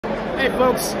Hey,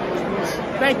 folks,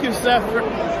 thank you, Seth, for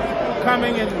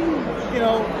coming and,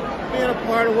 being a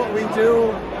part of what we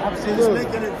do. Absolutely. Just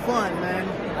making it fun, man.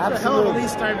 Absolutely. It's a hell of a Leigh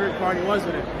Steinberg party,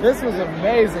 wasn't it? This was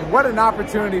amazing. What an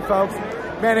opportunity, folks.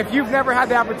 Man, if you've never had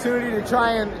the opportunity to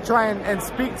try and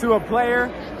speak to a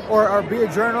player or be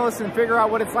a journalist and figure out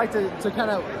what it's like to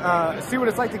kind of see what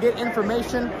it's like to get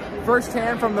information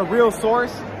firsthand from the real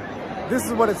source, this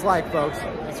is what it's like, folks.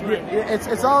 That's right.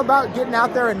 It's all about getting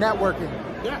out there and networking.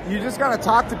 Yeah. You just gotta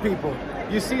talk to people.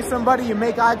 You see somebody, you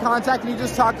make eye contact, and you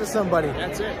just talk to somebody.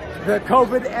 That's it. The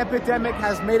COVID epidemic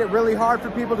has made it really hard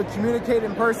for people to communicate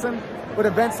in person, but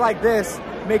events like this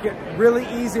make it really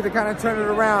easy to kind of turn it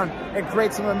around and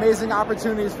create some amazing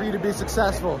opportunities for you to be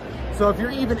successful. So if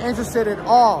you're even interested at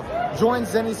all, join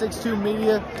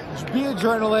Zennie62Media, be a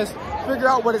journalist, figure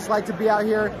out what it's like to be out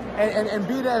here and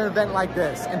be at an event like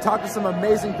this and talk to some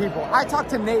amazing people. I talked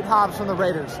to Nate Hobbs from the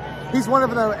Raiders. He's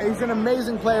an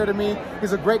amazing player to me.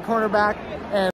 He's a great cornerback. And